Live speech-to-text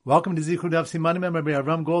Welcome to Zichron Daf Simanim. I'm Rabbi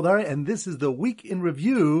Avram Goldar, and this is the week in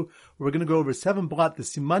review. We're going to go over 7 blot, the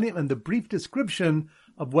Simanim, and the brief description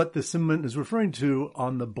of what the Siman is referring to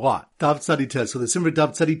on the blot. Daf Tzadi Tes. So the Simmer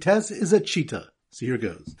Daf Tzadi Tes is a cheetah. So here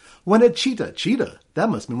goes. When a cheetah, that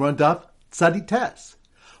must mean we're on Daf Tzadi Tes.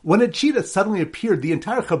 When a cheetah suddenly appeared, the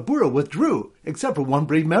entire Chabura withdrew, except for one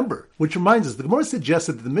brave member. Which reminds us, the Gemara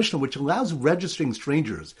suggested that the Mishnah, which allows registering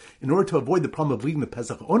strangers in order to avoid the problem of leaving the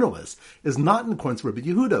Pesach ownerless, is not in accordance with Rabbi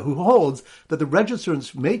Yehuda, who holds that the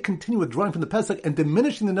registrants may continue withdrawing from the Pesach and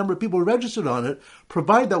diminishing the number of people registered on it,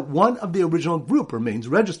 provided that one of the original group remains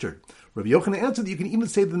registered. Rabbi Yochanan answered that you can even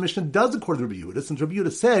say that the Mishnah does accord to Rabbi Yehuda, since Rabbi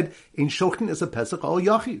Yehuda said, "Ein shochin is a Pesach al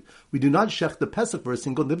yachid." We do not shech the Pesach for a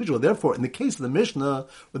single individual. Therefore, in the case of the Mishnah,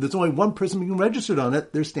 where there's only one person being registered on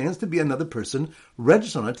it, there stands to be another person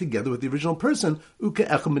registered on it together with the original person, uke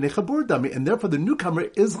echem b'nei chabur dami, and therefore the newcomer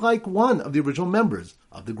is like one of the original members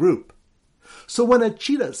of the group. So when a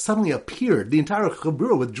cheetah suddenly appeared, the entire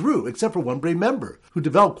Chabura withdrew, except for one brave member, who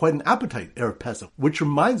developed quite an appetite, Erev Pesach. Which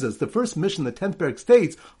reminds us, the first mission, the 10th parak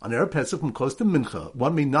states, on Erev Pesach from close to Mincha,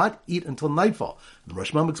 one may not eat until nightfall. And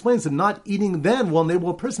Rosh Hashanah explains that not eating then will enable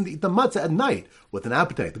a person to eat the matzah at night with an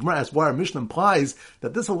appetite. The Gemara asks why our Mishnah implies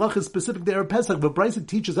that this halach is specific to Erev Pesach, but Brisa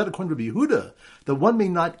teaches that according to Rabbi Yehuda, that one may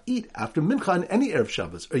not eat after Mincha on any Erev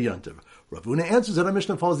Shabbos or Yantiv. Rav Huna answers that our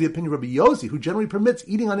Mishnah follows the opinion of Rabbi Yossi, who generally permits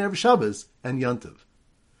eating on Erev Shabbos and Yantiv.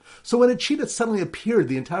 So when a cheetah suddenly appeared,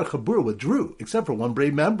 the entire Chabura withdrew, except for one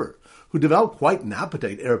brave member, who developed quite an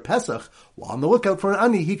appetite, Erev Pesach. While on the lookout for an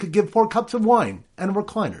ani, he could give 4 cups of wine and a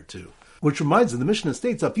recliner too. Which reminds us, the Mishnah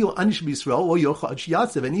states, "Afil ani sheb'Yisrael lo yochel ad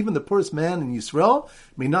sheyatzev," and even the poorest man in Yisrael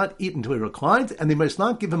may not eat until he reclines, and they must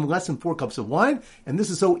not give him less than 4 cups of wine, and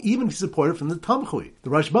this is so even if he supported from the Tamchui.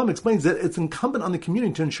 The Rashbam explains that it's incumbent on the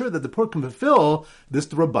community to ensure that the poor can fulfill this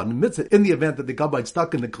Rabbanan mitzvah. In the event that the Gabbai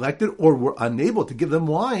stuck and neglected or were unable to give them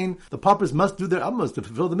wine, the paupers must do their utmost to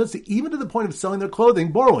fulfill the mitzvah, even to the point of selling their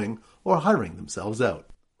clothing, borrowing, or hiring themselves out.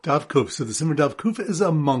 Daf Kuf. So the Simmer Daf Kuf is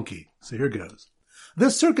a monkey. So here goes. The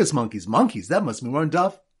circus monkeys, that must mean we're on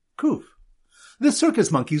Daf Kuf. The circus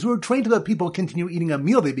monkeys were trained to let people continue eating a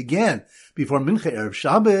meal they began before Mincha Erev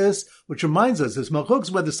Shabbos, which reminds us, there's malchokes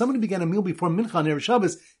whether somebody began a meal before Mincha on Erev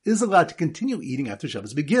Shabbos is allowed to continue eating after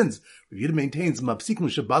Shabbos begins. Rabbi Yehuda maintains, Mapsikim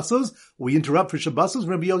Shabbosos, we interrupt for Shabbosos.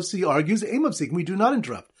 Rabbi Yossi argues, Mapsikim, we do not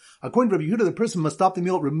interrupt. According to Rabbi Yehuda, the person must stop the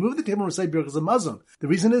meal, remove the table, and recite Birchas Hamazon. The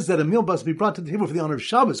reason is that a meal must be brought to the table for the honor of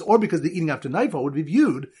Shabbos, or because the eating after nightfall would be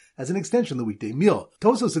viewed as an extension of the weekday meal.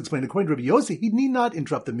 Tosos explained, according to Rabbi Yossi, he need not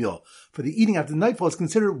interrupt the meal, for the eating after nightfall is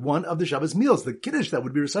considered one of the Shabbos meals. The Kiddush that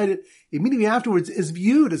would be recited immediately afterwards is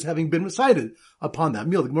viewed as having been recited upon that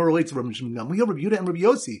meal. The Gemara relates to Rabbi Yehuda and Rabbi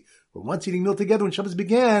Yossi were once eating meal together when Shabbos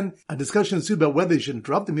began. A discussion ensued about whether they should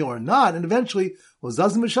interrupt the meal or not, and eventually,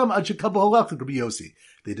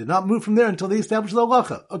 they did not move from there until they established the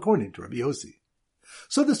halacha, according to Rabbi Yossi.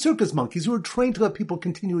 So the circus monkeys, who were trained to let people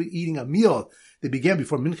continue eating a meal they began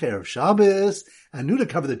before Mincha Erev Shabbos, and knew to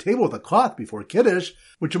cover the table with a cloth before Kiddush,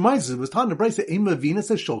 which reminds us, it was taught in the Brisa, Ein Mavinas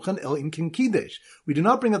Shulchan El In Kin Kiddush. We do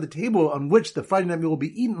not bring out the table on which the Friday night meal will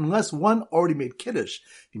be eaten unless one already made Kiddush.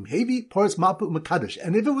 Vimhevi Paras Mapu Makadosh.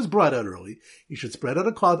 And if it was brought out early, you should spread out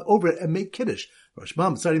a cloth over it and make Kiddush.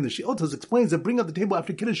 Rashbam, citing the Sheotos, explains that bringing out the table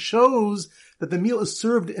after Kiddush shows that the meal is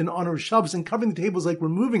served in honor of Shabbos, and covering the table is like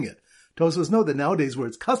removing it. Tosos note that nowadays, where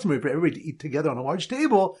it's customary for everybody to eat together on a large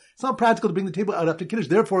table, it's not practical to bring the table out after Kiddush.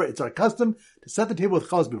 Therefore, it's our custom to set the table with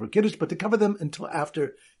chalas before Kiddush, but to cover them until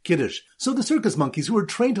after Kiddush. So the circus monkeys, who were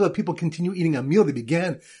trained to let people continue eating a meal they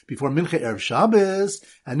began before Mincha Erev Shabbos,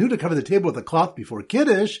 and knew to cover the table with a cloth before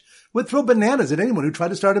Kiddush, would throw bananas at anyone who tried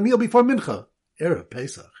to start a meal before Mincha Erev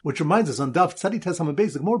Pesach. Which reminds us, on Daf Tzadi Tes Hamad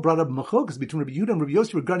Beis, the Gemara brought up machlokas between Rabbi Yehuda and Rabbi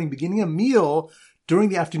Yossi regarding beginning a meal during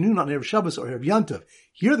the afternoon on Erev Shabbos or Erev Yantav.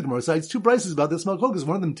 Here the Gemara cites 2 brises about this machlokas.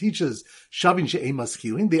 One of them teaches Shavin she'ein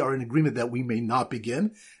maschilin, they are in agreement that we may not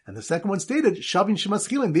begin. And the second one stated Shavin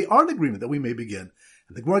she'maschilin, they are in agreement that we may begin.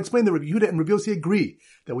 And the Gemara explained that Rabbi Yehuda and Rabbi Yossi agree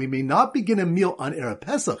that we may not begin a meal on Erev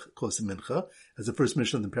Pesach, close to Mincha, as the first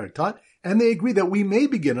mission of the parak taught, and they agree that we may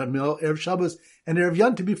begin a meal Erev Shabbos and Erev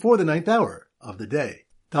Yantav before the 9th hour of the day.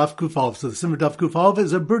 Daf Kuf Aleph. So the Simmer Daf Kuf Aleph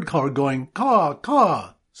is a bird caller going, caw,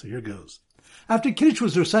 caw. So here goes. After Kiddush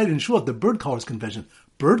was recited in Shul at the bird caller's convention,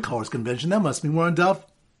 that must mean we're on Daf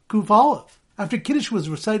Kuf Aleph. After Kiddush was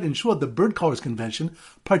recited in Shul at the bird caller's convention,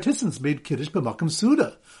 participants made Kiddush b'makam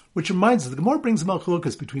suda. Which reminds us, the Gemara brings a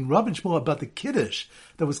machlokas between Rav and Shmuel about the kiddush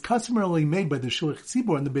that was customarily made by the Shulach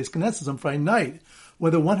Tzibor in the Beis Knesset on Friday night,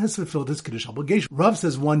 whether one has fulfilled his kiddush obligation. Rav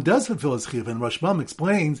says one does fulfill his chiyuv, and Rashbam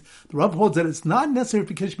explains the Rav holds that it's not necessary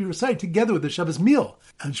for kiddush to be recited together with the Shabbos meal.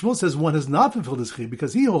 And Shmuel says one has not fulfilled his chiyuv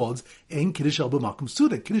because he holds ein kiddush el b'makom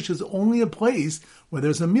suda. Kiddush is only a place where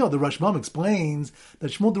there's a meal. The Rashbam explains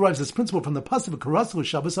that Shmuel derives this principle from the pasuk of Karasu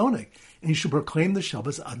Shabbos Oneg, and you should proclaim the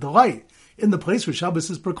Shabbos a delight. In the place where Shabbos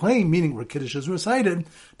is proclaimed, meaning where Kiddush is recited,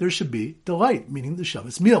 there should be delight, meaning the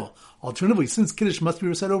Shabbos meal. Alternatively, since Kiddush must be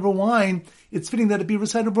recited over wine, it's fitting that it be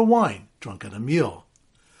recited over wine, drunk at a meal.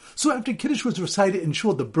 So after Kiddush was recited in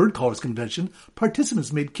Shul at the Bird Callers Convention,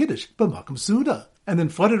 participants made Kiddush b'makom suda, and then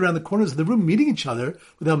flooded around the corners of the room meeting each other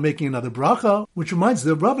without making another bracha, which reminds us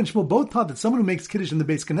that Rav and Shmuel both taught that someone who makes Kiddush in the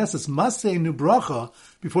Beis Knesset must say a new bracha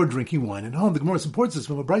before drinking wine at home. The Gemara supports this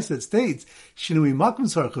from a brayso that states, Shinui makom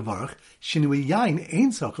sarach levarach, shinui yain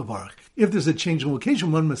ein sarach levarach. If there's a change in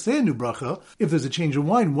location, one must say a new bracha. If there's a change in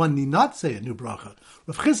wine, one need not say a new bracha.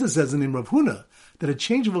 Rav Chizda says in Rav Huna that a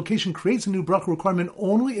change of location creates a new bracha requirement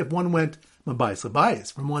only if one went mabayis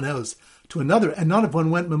labayis, from one house to another, and not if one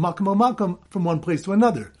went memakom makom, from one place to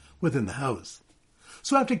another within the house.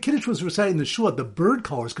 So after Kiddush was recited in the shul at the Bird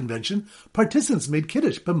Callers Convention, participants made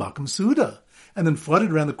Kiddush b'makom suda, and then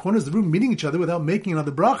flooded around the corners of the room meeting each other without making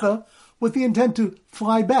another bracha, with the intent to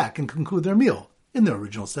fly back and conclude their meal in their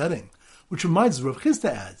original setting. Which reminds us, Rav Chizda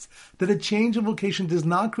adds, that a change of location does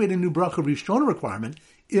not create a new bracha rishona requirement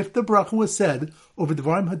if the bracha was said over the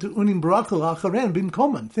Dvarim hatu'unim bracha la'acharen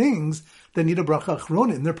b'mkoman, things that need a bracha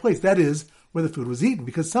achrona in their place, that is, where the food was eaten,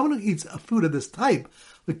 because someone who eats a food of this type,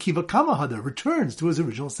 the kiva kamahada, returns to his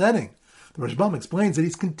original setting. The Rashbam explains that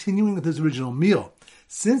he's continuing with his original meal,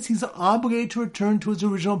 since he's obligated to return to his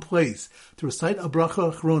original place to recite a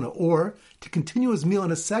bracha achrona, or to continue his meal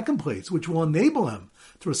in a second place, which will enable him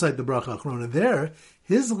to recite the bracha achrona there.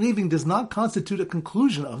 His leaving does not constitute a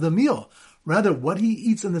conclusion of the meal. Rather, what he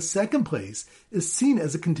eats in the second place is seen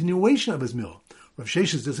as a continuation of his meal. Rav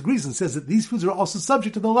Sheshes disagrees and says that these foods are also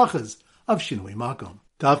subject to the halachas of shinui makom.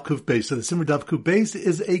 Dav Kuf Beis. So the Simmer Dav Kuf Beis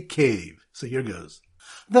is a cave. So here goes.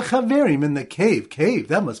 The chaverim in the cave,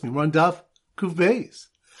 that must mean we're on Dav Kuf Beis.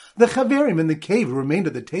 The chaverim in the cave who remained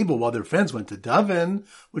at the table while their friends went to daven,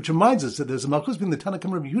 which reminds us that there's a malchus between the Tanakh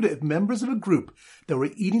and Rabbi Yehuda if members of a group that were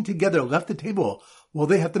eating together left the table, well,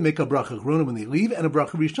 they have to make a bracha achrona when they leave and a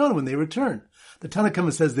bracha rishona when they return. The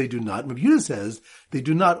Tanakh says they do not, and Rabbi Yehuda says they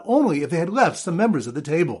do not only if they had left some members of the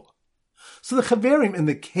table. So the chaverim in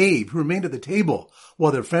the cave who remained at the table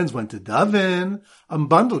while their friends went to daven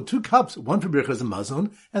unbundled 2 cups, one for birchas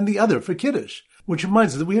hamazon and the other for kiddush. Which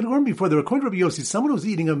reminds us that we had learned before that according to Rabbi Yossi, someone who was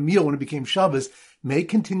eating a meal when it became Shabbos may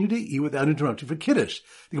continue to eat without interruption for Kiddush.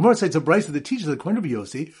 The Gemara cites a brayso that teaches that according to Rabbi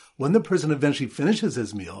Yossi, when the person eventually finishes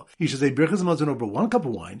his meal, he should say Birchas Hamazon over 1 cup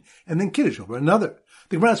of wine and then Kiddush over another.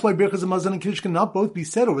 The Gemara asks why Birchas Hamazon and Kiddush cannot both be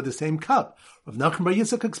said over the same cup. Rav Nachman Bar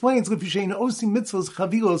Yitzchak explains,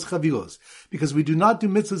 because we do not do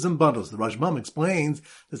mitzvahs in bundles. The Rashbam explains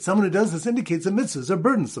that someone who does this indicates that mitzvahs are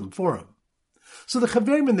burdensome for him. So the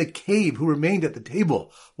chaverim in the cave who remained at the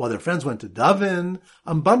table while their friends went to daven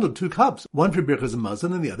unbundled 2 cups, one for birchas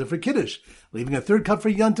hamazon and the other for kiddush, leaving a 3rd cup for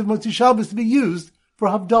Yantiv Motzi Shabbos to be used for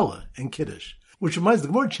havdalah and kiddush. Which reminds the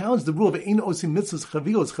Gemara challenged the rule of ein osim mitzvahs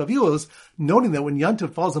chavilos, noting that when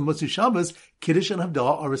Yantiv falls on Motzi Shabbos, kiddush and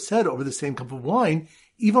havdalah are said over the same cup of wine,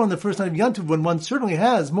 even on the first night of Yantiv when one certainly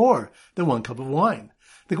has more than 1 cup of wine.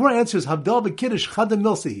 The Gemara answers, Havdalah v'Kiddush chada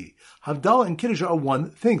milsehi. Havdalah and Kiddush are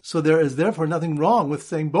one thing, so there is therefore nothing wrong with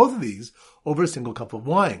saying both of these over a single cup of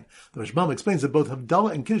wine. The Rashbam explains that both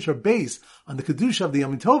Havdalah and Kiddush are based on the Kedusha of the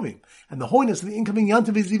Yom Tovim, and the holiness of the incoming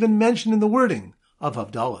Yantiv is even mentioned in the wording of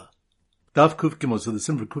Havdalah. Daf Kuf Gimel, so the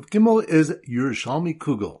Simmer Kuf Gimel is Yerushalmi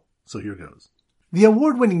Kugel. So here goes. The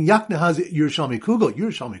award-winning Yaknehaz Yerushalmi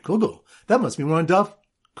Kugel, that must be more on Daf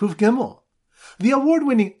Kuf Gimel. The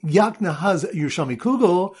award-winning Yaknehaz Yerushalmi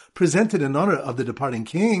Kugel, presented in honor of the departing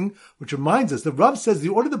king, which reminds us that Rav says the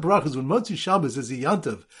order of the brachas when Motzi Shabbos is a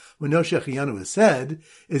Yantav, when No Shechiyanu is said,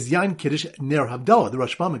 is Yain Kiddush Ner Havdalah. The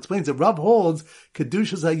Rashbam explains that Rav holds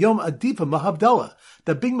Kedushas Hayom Adifa Mahavdalah,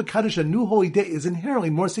 that being Mekadosh a new holy day is inherently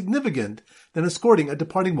more significant than escorting a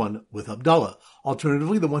departing one with Havdalah.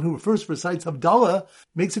 Alternatively, the one who first recites Havdalah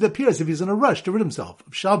makes it appear as if he's in a rush to rid himself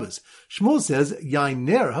of Shabbos. Shmuel says, Yain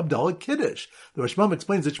Ner Havdalah Kiddush. The Rashbam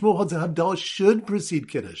explains that Shmuel holds that Havdalah should precede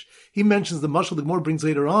Kiddush. He mentions the mashal the Gemara brings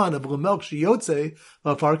later on of Lamelch Shiyotze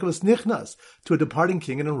V'Afarkavas Nichnas, to a departing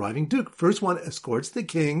king and arrival arriving duke. First one escorts the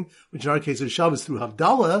king, which in our case is Shabbos, through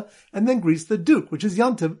Havdalah, and then greets the duke, which is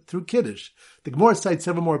Yantiv, through Kiddush. The Gemara cites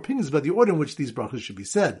several more opinions about the order in which these brachas should be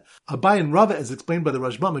said. Abai and Rava, as explained by the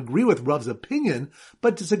Rashbam, agree with Rav's opinion,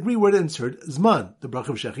 but disagree where to insert Zman, the bracha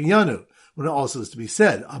of Shechiyanu, when it also is to be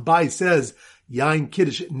said. Abai says, Yain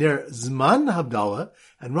Kiddush ner Zman Havdalah,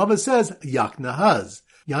 and Rava says, Yak Nahaz,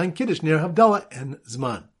 Yain Kiddush ner Havdalah and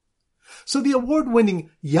Zman. So the award-winning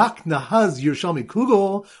Yak Nahaz Yerushalmi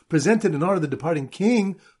Kugel, presented in honor of the departing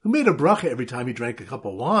king, who made a bracha every time he drank a cup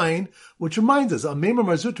of wine, which reminds us, Amemar,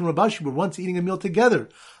 Marzut, and Rabashi were once eating a meal together.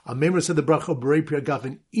 Amemar said the bracha Borei Pri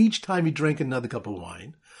Hagafen each time he drank another cup of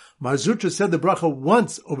wine. Marzutra said the bracha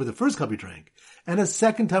once over the first cup he drank, and a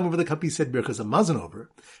second time over the cup he said Birchas Hamazon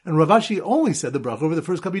over, and Ravashi only said the bracha over the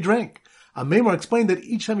first cup he drank. Amemar explained that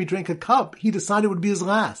each time he drank a cup, he decided it would be his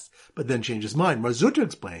last, but then changed his mind. Marzutra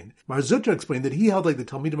explained that he held like the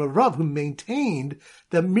Talmidim of Rav, who maintained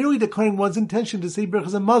that merely declaring one's intention to say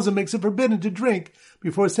Birchas Hamazon makes it forbidden to drink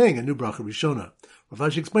before saying a new bracha Rishona.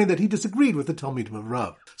 Ravashi explained that he disagreed with the Talmidim of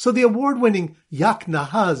Rav. So the award-winning Yak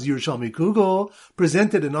Nahaz Yerushalmi Kugel,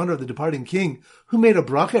 presented in honor of the departing king, who made a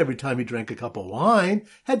bracha every time he drank a cup of wine,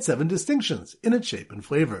 had 7 distinctions in its shape and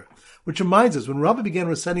flavor. Which reminds us, when Rava began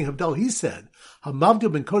reciting Havdalah, he said,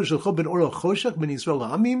 Hamavdil ben Kodesh l'cho ben Oro Choshech ben Yisrael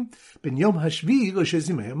la'amim ben Yom Hashvi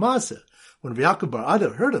l'shezim ha'yamasa. When Rav Yaakov bar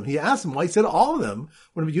Ada heard him, he asked him why he said all of them,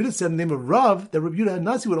 when Rav Yehuda said in the name of Rav, that Rav Yehuda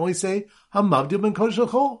Hanasi would only say, Hamavdil ben Kodesh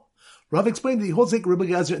l'cho. Rav explained that he holds like Rebbe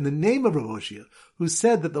Gazer in the name of Rav Hoshea, who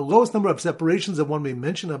said that the lowest number of separations that one may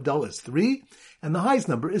mention of Havdalah is 3, and the highest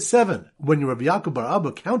number is 7. When Rav Yaakov bar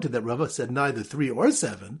Abba counted that Rava said neither 3 or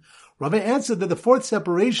 7, Rava answered that the 4th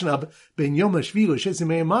separation of Ben Yom HaShvi L'Shesim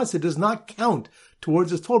Me'amasa does not count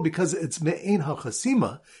towards his total because it's Me'ein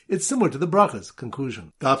HaChasima. It's similar to the brachas.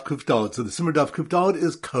 Conclusion. Daf Kuf Daled. So the Simmer Daf Kuf Daled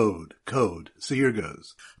is code. So here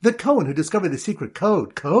goes. The Kohen who discovered the secret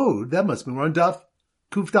code, that must be more on Daf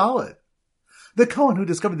Kuf Daled. The Kohen who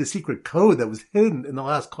discovered the secret code that was hidden in the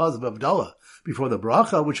last clause of Havdalah before the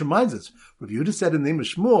bracha, which reminds us, Rav Yehuda said in the name of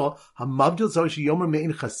Shmuel, Hamavdil Zarishi Yomer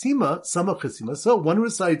Me'in Chasima, Sama Chasima. So one who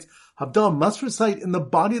recites Havdalah must recite in the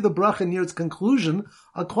body of the bracha near its conclusion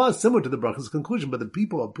a clause similar to the bracha's conclusion, but the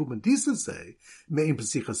people of Pumbedisa say, Me'in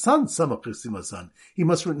Pasicha San, Sama Chasima San. He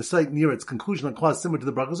must recite near its conclusion a clause similar to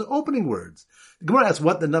the bracha's opening words. The Gemara asks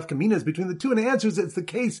what the nafkamina is between the two, and it answers it's the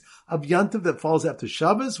case of Yantiv that falls after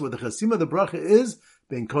Shabbos, where the Chasima of the bracha is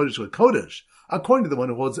Ben Kodesh LeKodesh. According to the one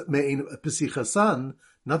who holds Me'ein Pasicha San,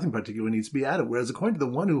 nothing particular needs to be added, whereas according to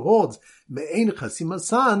the one who holds Me'ein Chasima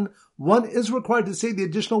San, one is required to say the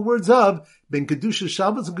additional words of Ben Kedusha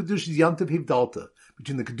Shabbos and Kedusha Yantiv Hivdalta.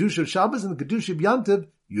 Between the Kedusha of Shabbos and the Kedusha of Yantiv,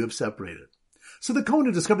 you have separated. So the Kohen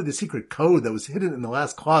who discovered the secret code that was hidden in the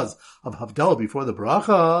last clause of Havdalah before the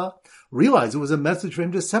bracha realized it was a message for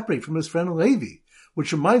him to separate from his friend Levi,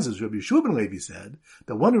 which reminds us, Rabbi Yeshua ben Levi said,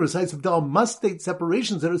 that one who recites Havdalah must state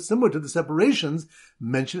separations that are similar to the separations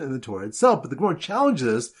mentioned in the Torah itself. But the Gemara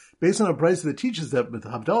challenges this based on a price that teaches that with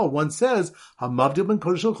Havdalah, one says, Hamavdil ben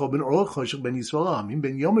Kodesh l'cho ben Or l'choshech ben Yisrael la'amim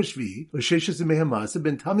ben Yom HaShvi l'sheshes yemei hamasa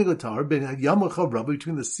ben Tami l'tar ben Hayam l'cho Rabba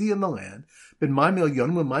between the sea and the land ben Maim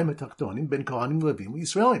elyonim l'maim hatachtonim ben Kohanim l'Levim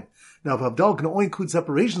l'Yisraelim. Now, if Havdalah can only include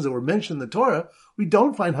separations that were mentioned in the Torah, we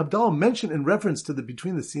don't find Havdalah mentioned in reference to the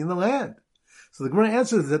between the sea and the land. So the Gemara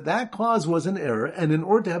answers that clause was an error, and in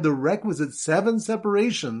order to have the requisite 7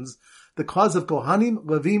 separations, the clause of Kohanim,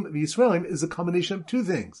 Levim, and Yisraelim is a combination of 2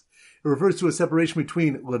 things. It refers to a separation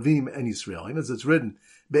between Levim and Yisraelim, as it's written,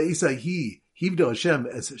 Be'isai hivdo Hashem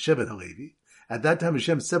as Shevet HaLevi. At that time,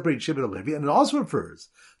 Hashem separated Shevet HaLevi, and it also refers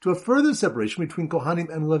to a further separation between Kohanim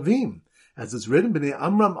and Levim, as it's written, B'nei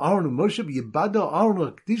Amram, Aaron, and Moshe, Yibado, Aaron,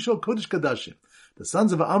 L'Kdisho, Kodesh Kadashim. The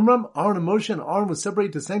sons of Amram, Aaron and Moshe, and Aaron was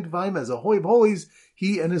separated to sanctify him as a holy of holies,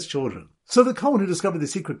 he and his children. So the Kohen who discovered the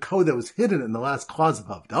secret code that was hidden in the last clause of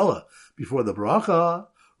Havdalah before the bracha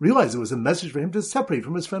realized it was a message for him to separate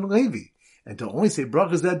from his friend Levi, and to only say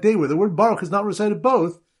brachas that day where the word baruch is not recited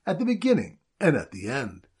both at the beginning and at the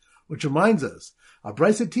end. Which reminds us, a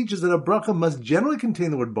brisa teaches that a bracha must generally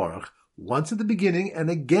contain the word baruch once at the beginning and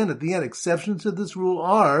again at the end. Exceptions to this rule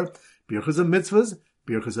are birchas of mitzvahs,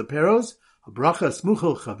 birchas of peros, a bracha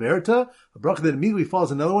smuchel chaverta, a bracha that immediately follows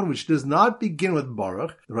another one which does not begin with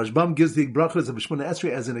baruch. The Rashbam gives the brachas of Shemona Esrei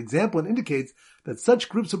as an example and indicates that such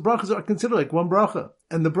groups of brachas are considered like one bracha.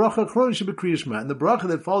 And the bracha achronin should be Kriya Shema, and the bracha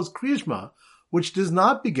that follows Kriya Shema, which does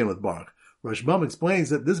not begin with baruch. Rashbam explains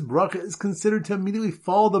that this bracha is considered to immediately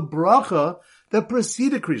follow the bracha that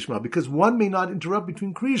preceded Kriya Shema, because one may not interrupt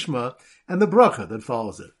between Kriya Shema and the bracha that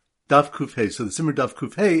follows it. Daf Kuf Hey. So the Simmer Daf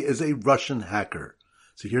Kuf Hey is a Russian hacker.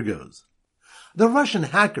 So here goes. The Russian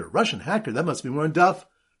hacker, that must be more in Daf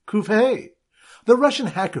Kufei. The Russian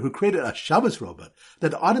hacker who created a Shabbos robot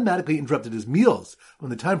that automatically interrupted his meals when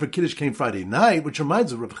the time for Kiddush came Friday night, which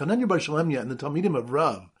reminds of Rav Chananya Bar Shalemya and the Talmidim of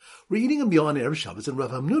Rav, were eating a meal on Erev Shabbos and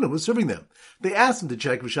Rav Hamnuna was serving them. They asked him to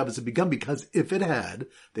check if Shabbos had begun because if it had,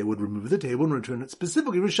 they would remove the table and return it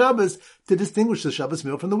specifically for Shabbos to distinguish the Shabbos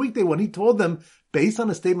meal from the weekday one. He told them, based on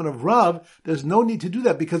a statement of Rav, there's no need to do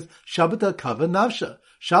that because Shabbat kava nafsha.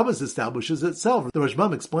 Shabbos establishes itself. The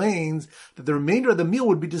Rashbam explains that the remainder of the meal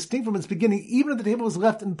would be distinct from its beginning even if the table was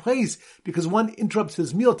left in place because one interrupts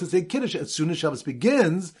his meal to say Kiddush as soon as Shabbos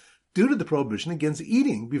begins due to the prohibition against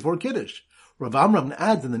eating before Kiddush. Rav Amram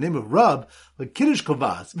adds in the name of Rab, Kiddush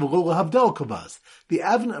kovas, v'lo havdal kovas. The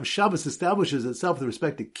advent of Shabbos establishes itself with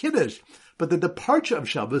respect to Kiddush, but the departure of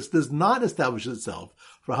Shabbos does not establish itself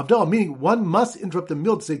for Havdalah, meaning one must interrupt the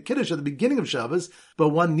meal to say Kiddush at the beginning of Shabbos, but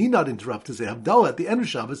one need not interrupt to say Havdalah at the end of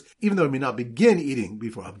Shabbos, even though it may not begin eating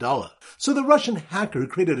before Havdalah. So the Russian hacker who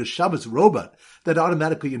created a Shabbos robot that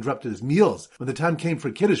automatically interrupted his meals when the time came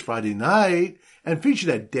for Kiddush Friday night, and featured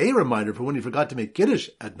a day reminder for when he forgot to make Kiddush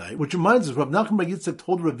at night, which reminds us, Rav Nachman Bar Yitzchak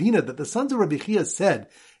told Ravina that the sons of Rabbi Chia said,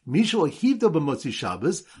 Mishal hivdil b'motzi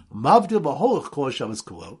Shabbos, mavdil b'holach kol Shabbos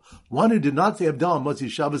kulo. One who did not say Havdalah on Motzi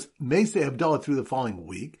Shabbos may say Havdalah through the following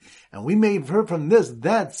week. And we may have heard from this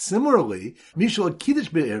that similarly, Mishal kiddush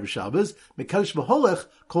be'erev Shabbos, mekadosh b'holach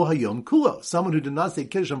kol hayom kulo. Someone who did not say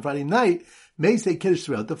Kiddush on Friday night may say Kiddush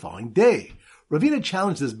throughout the following day. Ravina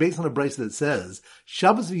challenged this based on a brayso that says,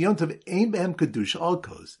 Shabbos v'yontav ein behem kedusha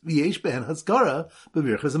alkos, v'yesh behem haskara,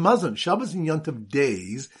 b'virchas hamazon. Shabbos and yontav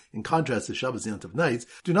days, in contrast to Shabbos and yontav nights,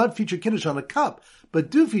 do not feature Kiddush on a cup, but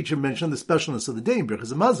do feature mention of the specialness of the day in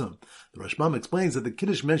birchas hamazon. The Rashbam explains that the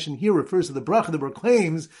Kiddush mentioned here refers to the bracha that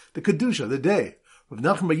proclaims the kedusha of the day. Rav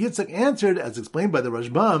Nachman Bar Yitzchak answered, as explained by the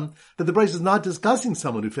Rashbam, that the brayso is not discussing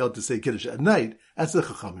someone who failed to say Kiddush at night, as the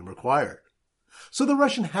Chachamim required. So the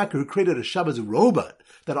Russian hacker who created a Shabbos robot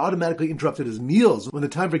that automatically interrupted his meals when the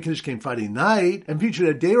time for Kiddush came Friday night and featured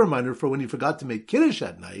a day reminder for when he forgot to make Kiddush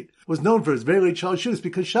at night was known for his very late Shalashus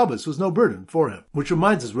because Shabbos was no burden for him. Which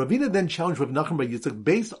reminds us, Ravina then challenged Rav Nachman Bar Yitzchak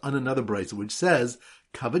based on another brayso which says,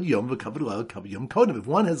 Kavod Yom v'Kavod Laila Kavod Yom Kodem. If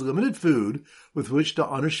one has limited food with which to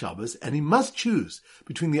honor Shabbos, and he must choose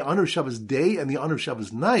between the honor of Shabbos day and the honor of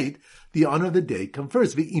Shabbos night, the honor of the day comes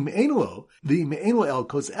first. V'im eino el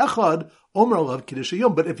kos echad omer alav Kiddush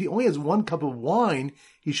Hayom. But if he only has 1 cup of wine,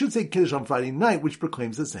 he should say Kiddush on Friday night, which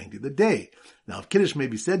proclaims the sanctity of the day. Now, if Kiddush may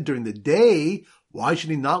be said during the day, why should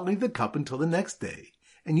he not leave the cup until the next day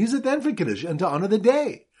and use it then for Kiddush and to honor the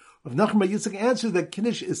day? Rav Nachman Bar Yitzchak answers that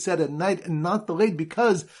Kiddush is said at night and not delayed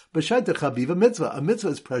because b'shaita chaviva mitzvah. A mitzvah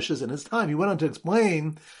is precious in its time. He went on to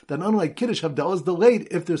explain that unlike Kiddush, Havdalah is delayed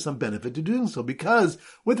if there's some benefit to doing so because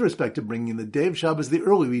with respect to bringing the day of Shabbos, the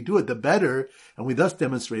earlier we do it, the better, and we thus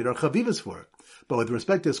demonstrate our chavivas for it. But with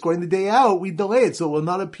respect to escorting the day out, we delay it so it will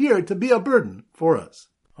not appear to be a burden for us.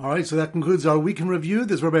 All right, so that concludes our week in review.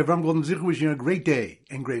 This is Rabbi Avram Golden Zichu wishing you a great day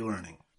and great learning.